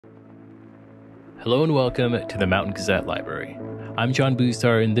Hello and welcome to the Mountain Gazette Library. I'm John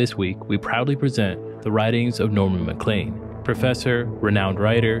Buzdar, and this week we proudly present the writings of Norman Maclean, professor, renowned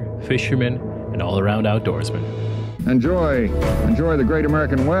writer, fisherman, and all-around outdoorsman. Enjoy the great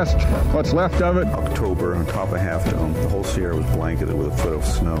American West, what's left of it. October, on top of Half Dome, the whole Sierra was blanketed with a foot of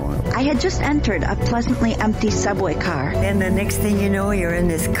snow on it. I had just entered a pleasantly empty subway car. And the next thing you know, you're in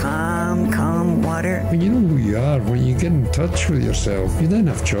this calm water. When you know who you are, when you get in touch with yourself, you then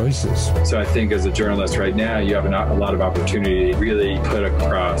have choices. So I think as a journalist right now, you have a lot of opportunity to really put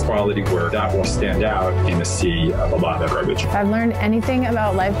across quality work that will stand out in the sea of a lot of garbage. If I've learned anything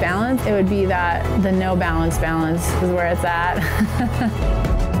about life balance, it would be that the no balance is where it's at.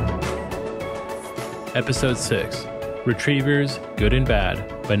 Episode 6, Retrievers, Good and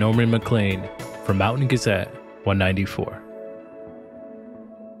Bad, by Norman Maclean, from Mountain Gazette 194.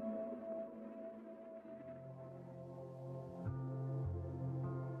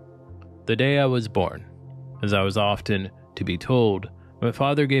 The day I was born, as I was often to be told, my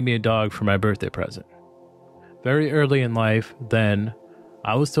father gave me a dog for my birthday present. Very early in life, then,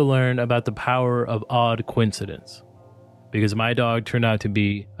 I was to learn about the power of odd coincidence, because my dog turned out to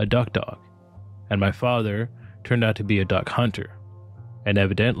be a duck dog, and my father turned out to be a duck hunter, and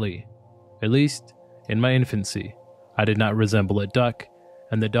evidently, at least in my infancy, I did not resemble a duck,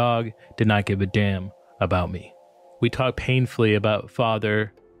 and the dog did not give a damn about me. We talked painfully about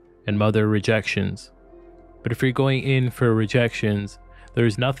father and mother rejections, but if you're going in for rejections,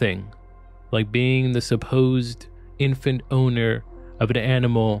 there's nothing like being the supposed infant owner of an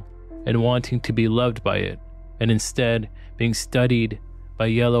animal and wanting to be loved by it, and instead being studied by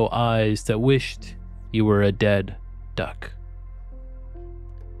yellow eyes that wished you were a dead duck.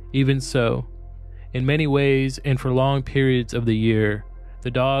 Even so, in many ways and for long periods of the year,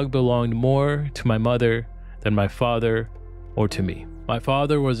 the dog belonged more to my mother than my father or to me. My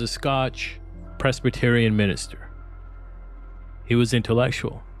father was a Scotch Presbyterian minister. He was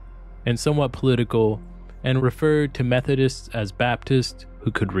intellectual and somewhat political, and referred to Methodists as Baptists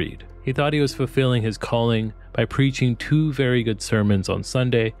who could read. He thought he was fulfilling his calling by preaching 2 very good sermons on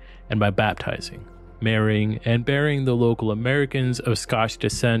Sunday and by baptizing, marrying, and burying the local Americans of Scotch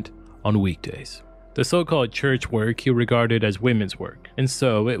descent on weekdays. The so-called church work he regarded as women's work, and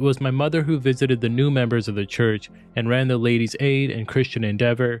so it was my mother who visited the new members of the church and ran the Ladies' Aid and Christian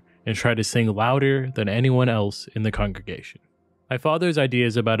Endeavor and tried to sing louder than anyone else in the congregation. My father's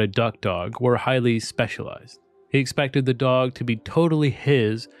ideas about a duck dog were highly specialized. He expected the dog to be totally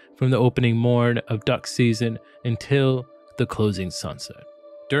his from the opening morn of duck season until the closing sunset.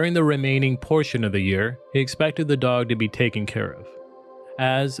 During the remaining portion of the year, he expected the dog to be taken care of,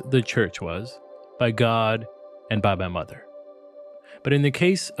 as the church was, by God and by my mother. But in the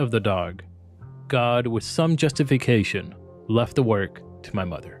case of the dog, God, with some justification, left the work to my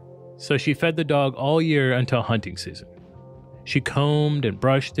mother. So she fed the dog all year until hunting season. She combed and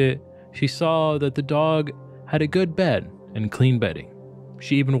brushed it. She saw that the dog had a good bed and clean bedding.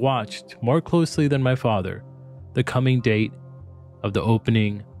 She even watched, more closely than my father, the coming date of the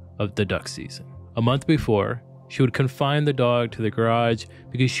opening of the duck season. A month before, she would confine the dog to the garage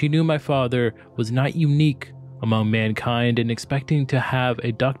because she knew my father was not unique among mankind in expecting to have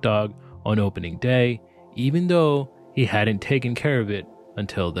a duck dog on opening day, even though he hadn't taken care of it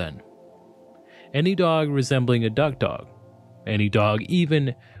until then. Any dog resembling a duck dog, any dog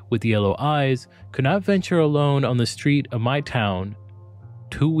even with yellow eyes, could not venture alone on the street of my town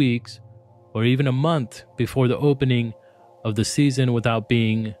 2 weeks or even a month before the opening of the season without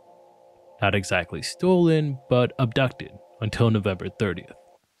being not exactly stolen, but abducted until November 30th.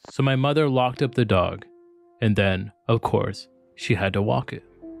 So my mother locked up the dog, and then, of course, she had to walk it.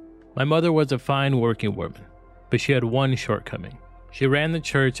 My mother was a fine working woman, but she had one shortcoming. She ran the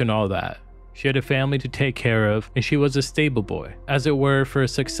church and all that. She had a family to take care of, and she was a stable boy, as it were, for a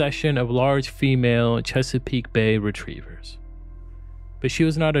succession of large female Chesapeake Bay retrievers. But she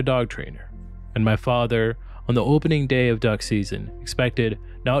was not a dog trainer, and my father, on the opening day of duck season, expected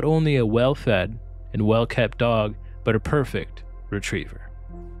not only a well-fed and well-kept dog, but a perfect retriever.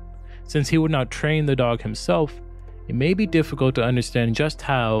 Since he would not train the dog himself, it may be difficult to understand just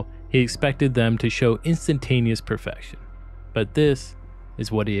how he expected them to show instantaneous perfection. But this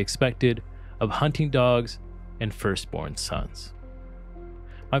is what he expected of hunting dogs and firstborn sons.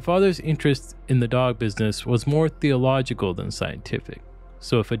 My father's interest in the dog business was more theological than scientific,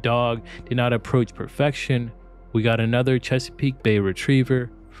 so if a dog did not approach perfection, we got another Chesapeake Bay retriever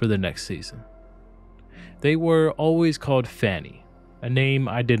for the next season. They were always called Fanny, a name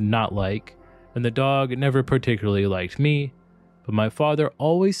I did not like, and the dog never particularly liked me, but my father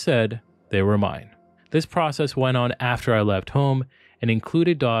always said they were mine. This process went on after I left home, and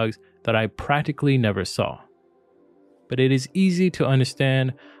included dogs that I practically never saw. But it is easy to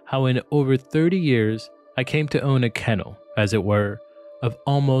understand how in over 30 years, I came to own a kennel, as it were, of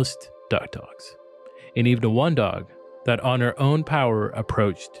almost duck dogs, and even one dog that on her own power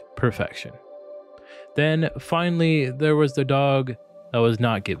approached perfection. Then, finally, there was the dog that was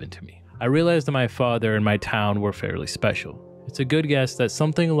not given to me. I realized that my father and my town were fairly special. It's a good guess that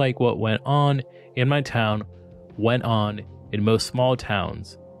something like what went on in my town went on in most small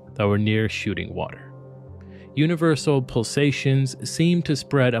towns that were near shooting water. Universal pulsations seemed to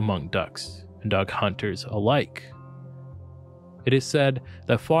spread among ducks and duck hunters alike. It is said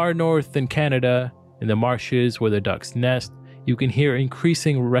that far north in Canada, in the marshes where the ducks nest, you can hear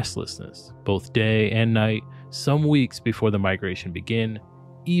increasing restlessness, both day and night, some weeks before the migration begin,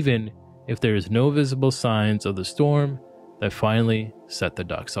 even if there is no visible signs of the storm that finally set the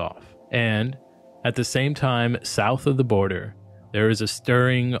ducks off. And at the same time, south of the border, there is a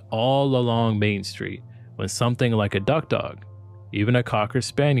stirring all along Main Street when something like a duck dog, even a cocker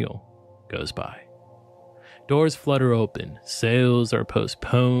spaniel, goes by. Doors flutter open, sales are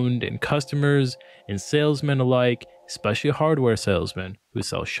postponed, and customers and salesmen alike, especially hardware salesmen who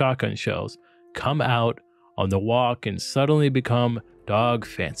sell shotgun shells, come out on the walk and suddenly become dog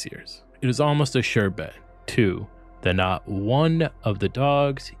fanciers. It is almost a sure bet, too, that not one of the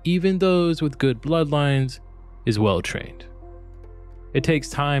dogs, even those with good bloodlines, is well trained. It takes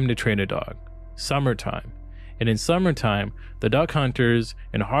time to train a dog, summertime, and in summertime, the duck hunters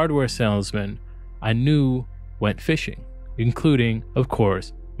and hardware salesmen I knew went fishing, including, of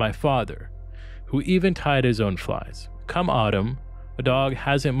course, my father, who even tied his own flies. Come autumn, a dog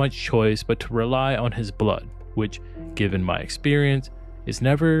hasn't much choice but to rely on his blood, which, given my experience, is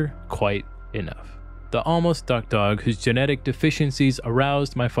never quite enough. The almost duck dog whose genetic deficiencies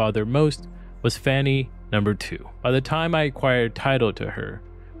aroused my father most was Fanny number 2. By the time I acquired title to her,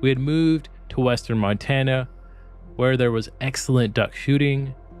 we had moved to western Montana, where there was excellent duck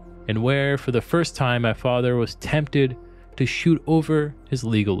shooting, and where for the first time my father was tempted to shoot over his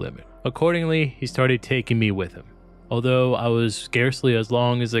legal limit. Accordingly, he started taking me with him. Although I was scarcely as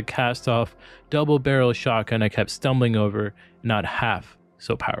long as a cast-off double-barrel shotgun I kept stumbling over, not half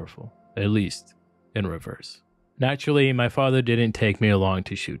so powerful, at least in reverse. Naturally, my father didn't take me along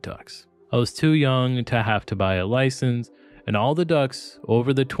to shoot ducks. I was too young to have to buy a license, and all the ducks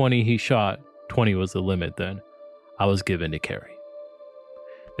over the 20 he shot, 20 was the limit then, I was given to carry.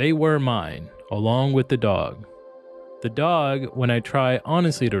 They were mine, along with the dog. The dog, when I try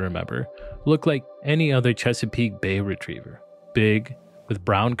honestly to remember, looked like any other Chesapeake Bay retriever. Big, with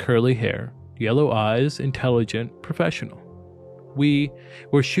brown curly hair, yellow eyes, intelligent, professional. We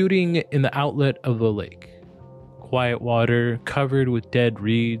were shooting in the outlet of the lake. Quiet water, covered with dead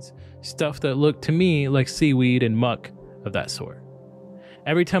reeds, stuff that looked to me like seaweed and muck of that sort.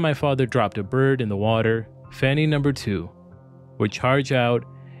 Every time my father dropped a bird in the water, Fanny number 2 would charge out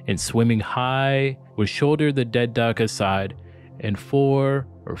and swimming high would shoulder the dead duck aside and 4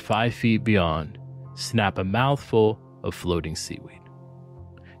 or 5 feet beyond, snap a mouthful of floating seaweed.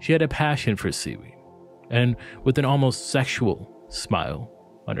 She had a passion for seaweed, and with an almost sexual smile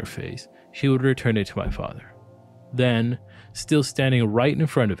on her face, she would return it to my father. Then, still standing right in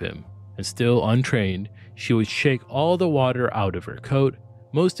front of him, and still untrained, she would shake all the water out of her coat,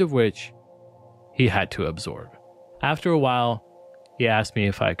 most of which he had to absorb. After a while, he asked me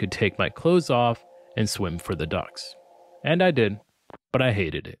if I could take my clothes off and swim for the ducks. And I did, but I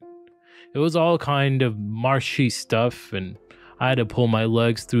hated it. It was all kind of marshy stuff, and I had to pull my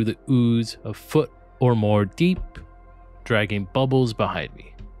legs through the ooze a foot or more deep, dragging bubbles behind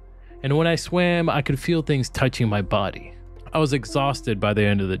me. And when I swam, I could feel things touching my body. I was exhausted by the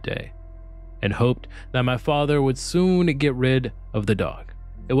end of the day, and hoped that my father would soon get rid of the dog.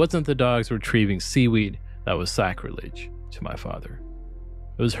 It wasn't the dogs retrieving seaweed that was sacrilege to my father.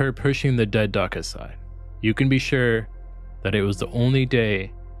 It was her pushing the dead duck aside. You can be sure that it was the only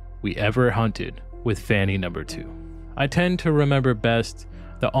day we ever hunted with Fanny number 2. I tend to remember best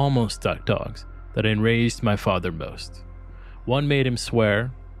the almost duck dogs that enraged my father most. One made him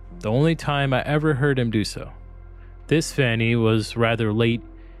swear, the only time I ever heard him do so. This Fanny was rather late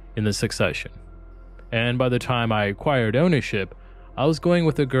in the succession, and by the time I acquired ownership, I was going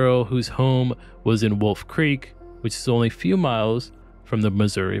with a girl whose home was in Wolf Creek, which is only a few miles from the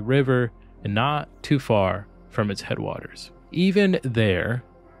Missouri River and not too far from its headwaters. Even there,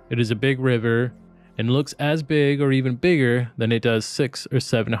 it is a big river and looks as big or even bigger than it does 600 or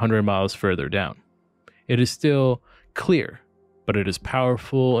 700 miles further down. It is still clear, but it is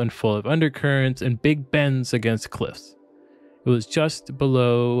powerful and full of undercurrents and big bends against cliffs. It was just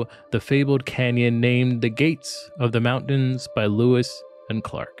below the fabled canyon named the Gates of the Mountains by Lewis and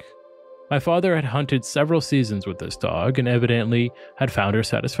Clark. My father had hunted several seasons with this dog and evidently had found her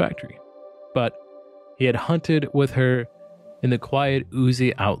satisfactory. But he had hunted with her in the quiet,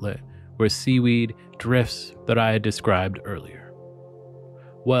 oozy outlet where seaweed drifts that I had described earlier.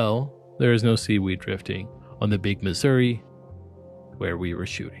 Well, there is no seaweed drifting on the Big Missouri where we were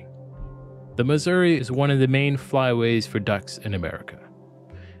shooting. The Missouri is one of the main flyways for ducks in America.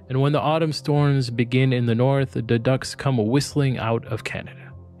 And when the autumn storms begin in the north, the ducks come whistling out of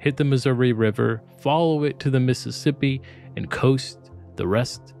Canada, hit the Missouri River, follow it to the Mississippi, and coast the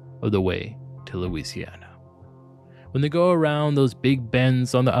rest of the way to Louisiana. When they go around those big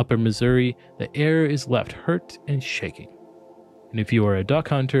bends on the upper Missouri, the air is left hurt and shaking. And if you are a duck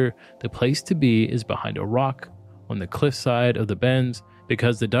hunter, the place to be is behind a rock on the cliffside of the bends,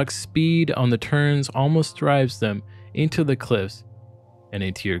 because the duck's speed on the turns almost drives them into the cliffs and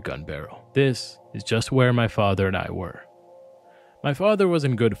into your gun barrel. This is just where my father and I were. My father was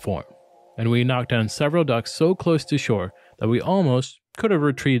in good form, and we knocked down several ducks so close to shore that we almost could have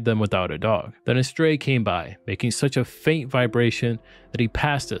retrieved them without a dog. Then a stray came by, making such a faint vibration that he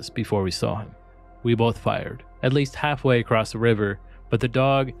passed us before we saw him. We both fired, at least halfway across the river, but the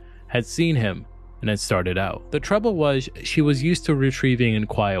dog had seen him and had started out. The trouble was she was used to retrieving in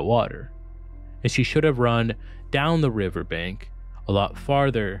quiet water, and she should have run down the riverbank a lot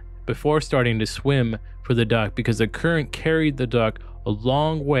farther before starting to swim for the duck, because the current carried the duck a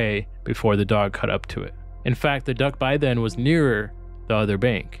long way before the dog caught up to it. In fact, the duck by then was nearer the other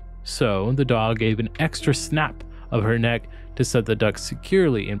bank, so the dog gave an extra snap of her neck to set the duck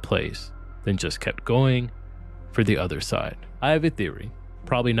securely in place, then just kept going for the other side. I have a theory,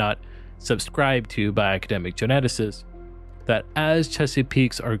 probably not subscribed to by academic geneticists, that as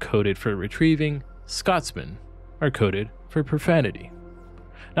Chesapeakes are coded for retrieving, Scotsmen are coded for profanity.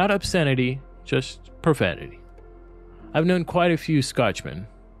 Not obscenity, just profanity. I've known quite a few Scotchmen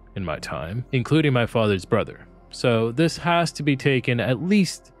in my time, including my father's brother, so this has to be taken at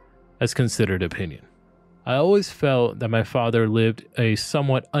least as considered opinion. I always felt that my father lived a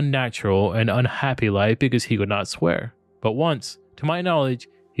somewhat unnatural and unhappy life because he could not swear, but once, to my knowledge,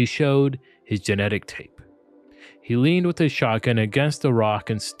 he showed his genetic tape. He leaned with his shotgun against a rock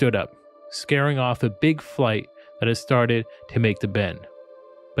and stood up, scaring off a big flight that had started to make the bend,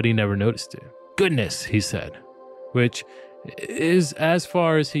 but he never noticed it. "Goodness," he said, which is as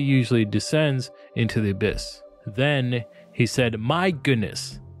far as he usually descends into the abyss. Then he said, "My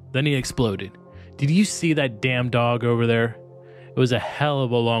goodness." Then he exploded. "Did you see that damn dog over there?" It was a hell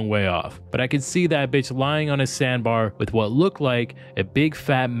of a long way off, but I could see that bitch lying on a sandbar with what looked like a big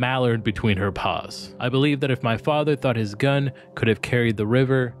fat mallard between her paws. I believe that if my father thought his gun could have carried the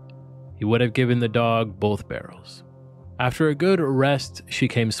river, he would have given the dog both barrels. After a good rest, she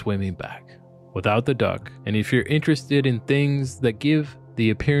came swimming back, without the duck, and if you're interested in things that give the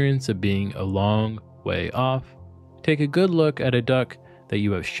appearance of being a long way off, take a good look at a duck that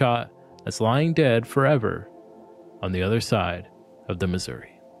you have shot that's lying dead forever on the other side of the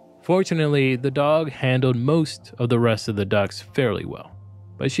Missouri. Fortunately, the dog handled most of the rest of the ducks fairly well,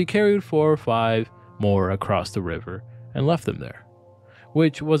 but she carried 4 or 5 more across the river and left them there,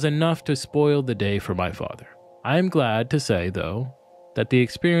 which was enough to spoil the day for my father. I am glad to say, though, that the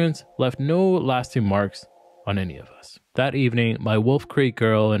experience left no lasting marks on any of us. That evening, my Wolf Creek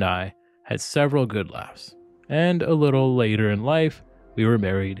girl and I had several good laughs, and a little later in life, we were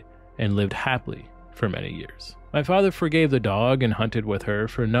married and lived happily for many years. My father forgave the dog and hunted with her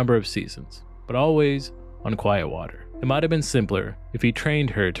for a number of seasons, but always on quiet water. It might have been simpler if he trained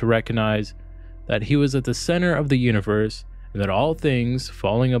her to recognize that he was at the center of the universe and that all things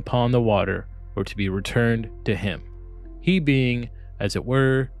falling upon the water were to be returned to him, he being, as it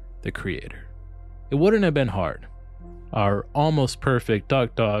were, the creator. It wouldn't have been hard. Our almost perfect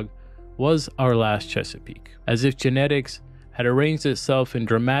duck dog was our last Chesapeake, as if genetics had arranged itself in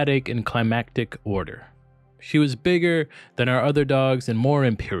dramatic and climactic order. She was bigger than our other dogs and more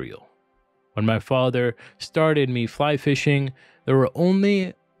imperial. When my father started me fly fishing, there were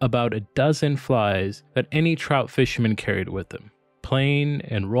only about a dozen flies that any trout fisherman carried with him. Plain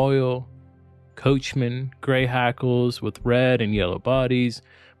and royal, coachman, gray hackles with red and yellow bodies,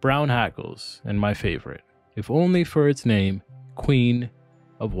 brown hackles, and my favorite, if only for its name, Queen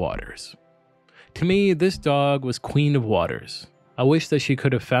of Waters. To me, this dog was Queen of Waters. I wish that she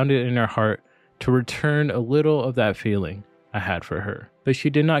could have found it in her heart to return a little of that feeling I had for her. But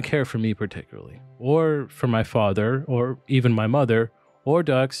she did not care for me particularly, or for my father, or even my mother, or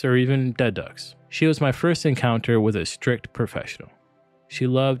ducks, or even dead ducks. She was my first encounter with a strict professional. She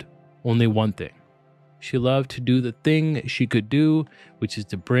loved only one thing: she loved to do the thing she could do, which is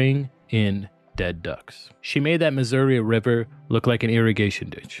to bring in dead ducks. She made that Missouri River look like an irrigation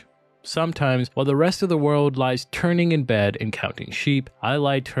ditch. Sometimes, while the rest of the world lies turning in bed and counting sheep, I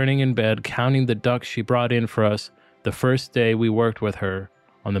lie turning in bed counting the ducks she brought in for us the first day we worked with her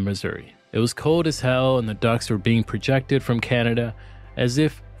on the Missouri. It was cold as hell and the ducks were being projected from Canada as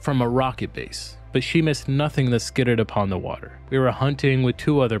if from a rocket base, but she missed nothing that skittered upon the water. We were hunting with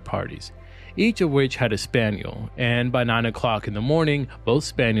 2 other parties, each of which had a spaniel, and by 9 o'clock in the morning, both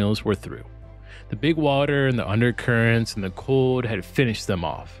spaniels were through. The big water and the undercurrents and the cold had finished them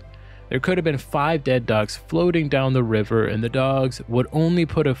off. There could have been 5 dead ducks floating down the river, and the dogs would only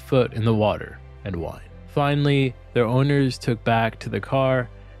put a foot in the water and whine. Finally, their owners took back to the car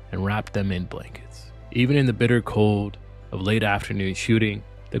and wrapped them in blankets. Even in the bitter cold of late afternoon shooting,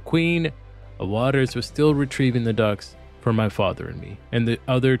 the Queen of Waters was still retrieving the ducks for my father and me and the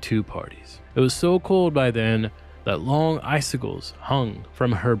other 2 parties. It was so cold by then that long icicles hung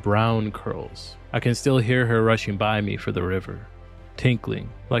from her brown curls. I can still hear her rushing by me for the river, tinkling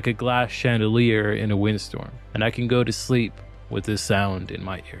like a glass chandelier in a windstorm, and I can go to sleep with this sound in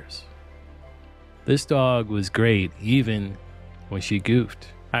my ears. This dog was great even when she goofed.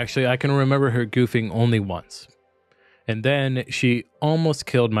 Actually, I can remember her goofing only once. And then she almost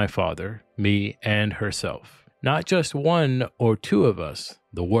killed my father, me, and herself. Not just 1 or 2 of us,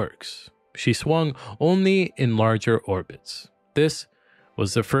 the works. She swung only in larger orbits. This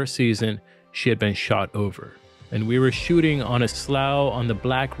was the first season she had been shot over, and we were shooting on a slough on the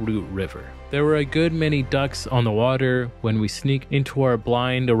Black Root River. There were a good many ducks on the water when we sneaked into our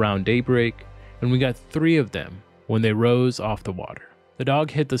blind around daybreak, and we got 3 of them when they rose off the water. The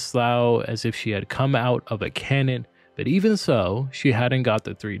dog hit the slough as if she had come out of a cannon, but even so, she hadn't got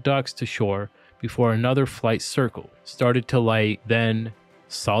the 3 ducks to shore before another flight circle started to light, then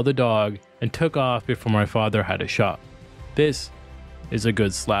saw the dog and took off before my father had a shot. This is a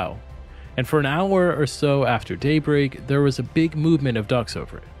good slough. And for an hour or so after daybreak, there was a big movement of ducks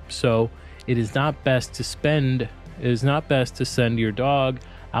over it. So it is not best to send your dog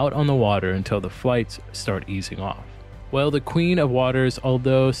out on the water until the flights start easing off. Well, the Queen of Waters,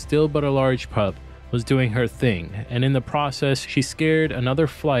 although still but a large pup, was doing her thing, and in the process, she scared another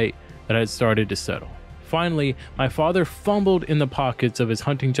flight that had started to settle. Finally, my father fumbled in the pockets of his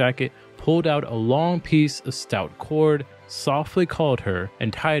hunting jacket, pulled out a long piece of stout cord, softly called her,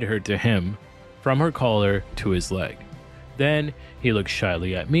 and tied her to him from her collar to his leg. Then he looked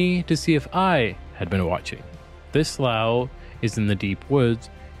shyly at me to see if I had been watching. This slough is in the deep woods,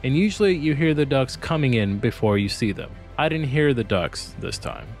 and usually you hear the ducks coming in before you see them. I didn't hear the ducks this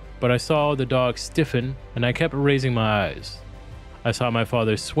time, but I saw the dog stiffen, and I kept raising my eyes. I saw my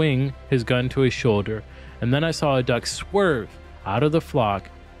father swing his gun to his shoulder, and then I saw a duck swerve out of the flock,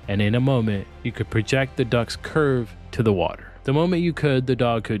 and in a moment, you could project the duck's curve to the water. The moment you could, the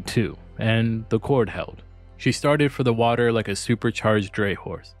dog could too, and the cord held. She started for the water like a supercharged dray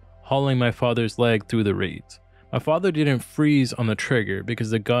horse, hauling my father's leg through the reeds. My father didn't freeze on the trigger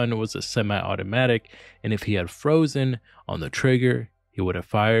because the gun was a semi-automatic, and if he had frozen on the trigger, he would have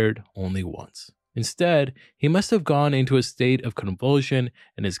fired only once. Instead, he must have gone into a state of convulsion,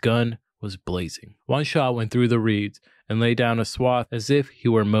 and his gun was blazing. One shot went through the reeds and lay down a swath as if he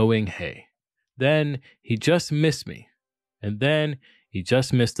were mowing hay. Then he just missed me, and then he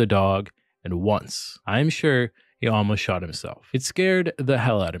just missed the dog, and once, I'm sure, he almost shot himself. It scared the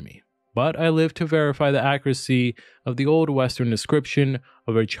hell out of me. But I lived to verify the accuracy of the old Western description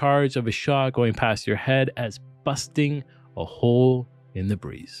of a charge of a shot going past your head as busting a hole in the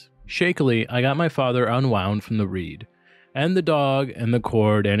breeze. Shakily, I got my father unwound from the reed, and the dog, and the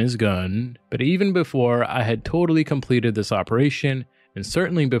cord, and his gun, but even before I had totally completed this operation, and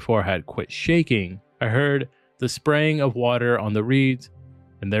certainly before I had quit shaking, I heard the spraying of water on the reeds,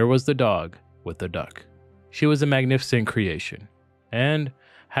 and there was the dog with the duck. She was a magnificent creation, and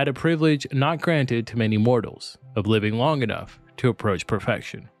had a privilege not granted to many mortals, of living long enough to approach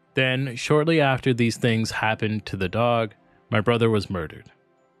perfection. Then, shortly after these things happened to the dog, my brother was murdered.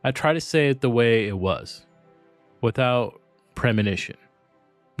 I try to say it the way it was, without premonition,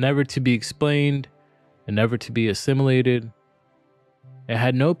 never to be explained and never to be assimilated. It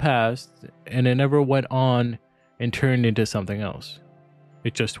had no past, and it never went on and turned into something else.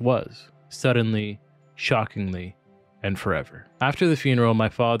 It just was, suddenly, shockingly, and forever. After the funeral, my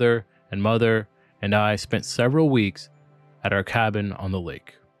father and mother and I spent several weeks at our cabin on the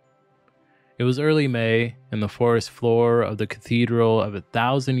lake. It was early May, and the forest floor of the cathedral of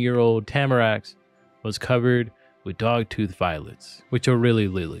 1,000-year-old tamaracks was covered with dog-tooth violets, which are really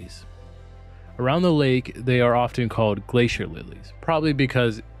lilies. Around the lake, they are often called glacier lilies, probably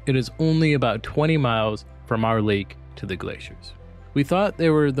because it is only about 20 miles from our lake to the glaciers. We thought they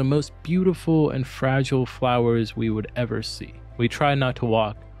were the most beautiful and fragile flowers we would ever see. We tried not to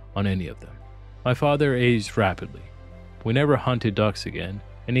walk on any of them. My father aged rapidly. We never hunted ducks again,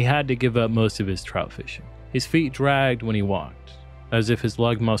 and he had to give up most of his trout fishing. His feet dragged when he walked, as if his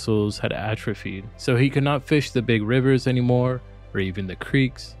lug muscles had atrophied, so he could not fish the big rivers anymore, or even the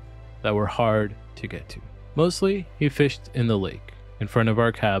creeks that were hard to get to. Mostly, he fished in the lake, in front of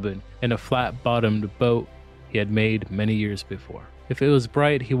our cabin, in a flat-bottomed boat he had made many years before. If it was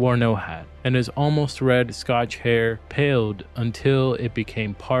bright, he wore no hat, and his almost red Scotch hair paled until it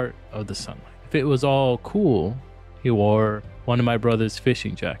became part of the sunlight. If it was all cool, he wore one of my brother's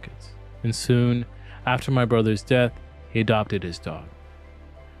fishing jackets, and soon after my brother's death, he adopted his dog.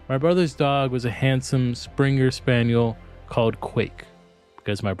 My brother's dog was a handsome Springer Spaniel called Quake,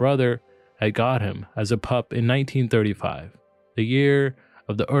 because my brother had got him as a pup in 1935, the year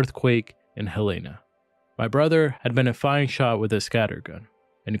of the earthquake in Helena. My brother had been a fine shot with a scattergun,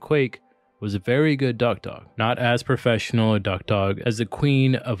 and Quake was a very good duck dog. Not as professional a duck dog as the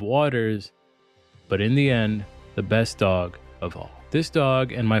Queen of Waters, but in the end, the best dog of all. This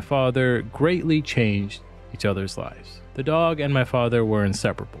dog and my father greatly changed each other's lives. The dog and my father were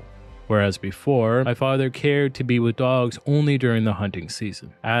inseparable, whereas before, my father cared to be with dogs only during the hunting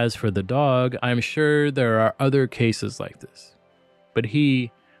season. As for the dog, I'm sure there are other cases like this, but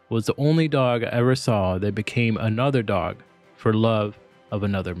he was the only dog I ever saw that became another dog for love of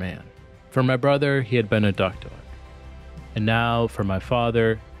another man. For my brother, he had been a duck dog, and now for my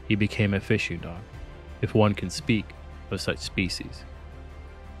father, he became a fishing dog, if one can speak of such species.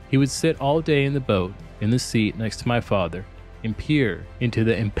 He would sit all day in the boat, in the seat next to my father, and peer into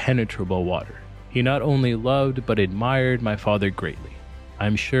the impenetrable water. He not only loved but admired my father greatly.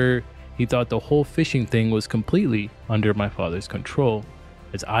 I'm sure he thought the whole fishing thing was completely under my father's control,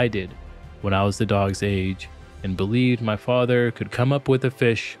 as I did when I was the dog's age, and believed my father could come up with a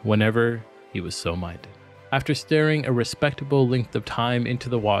fish whenever he was so minded. After staring a respectable length of time into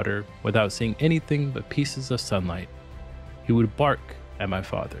the water without seeing anything but pieces of sunlight, he would bark at my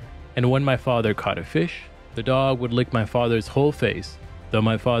father. And when my father caught a fish, the dog would lick my father's whole face, though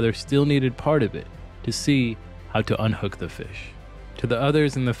my father still needed part of it to see how to unhook the fish. To the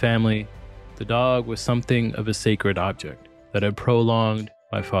others in the family, the dog was something of a sacred object that had prolonged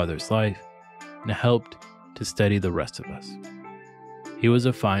my father's life and helped to steady the rest of us. He was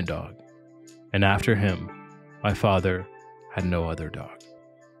a fine dog, and after him, my father had no other dog.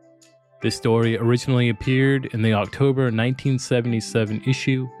 This story originally appeared in the October 1977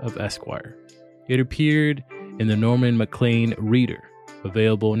 issue of Esquire. It appeared in the Norman Maclean Reader,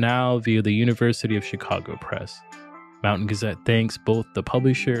 available now via the University of Chicago Press. Mountain Gazette thanks both the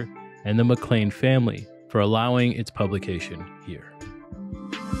publisher and the Maclean family for allowing its publication here.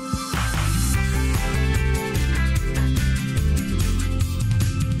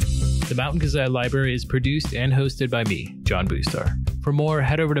 The Mountain Gazette Library is produced and hosted by me, John Buzdar. For more,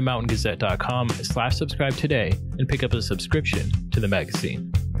 head over to mountaingazette.com/subscribe today and pick up a subscription to the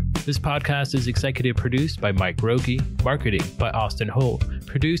magazine. This podcast is executive produced by Mike Rogie, marketing by Austin Holt,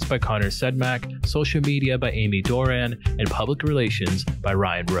 produced by Connor Sedmak, social media by Amy Doran, and public relations by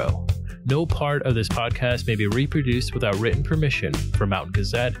Ryan Rowe. No part of this podcast may be reproduced without written permission from Mountain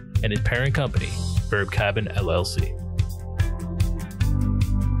Gazette and its parent company, Verb Cabin LLC.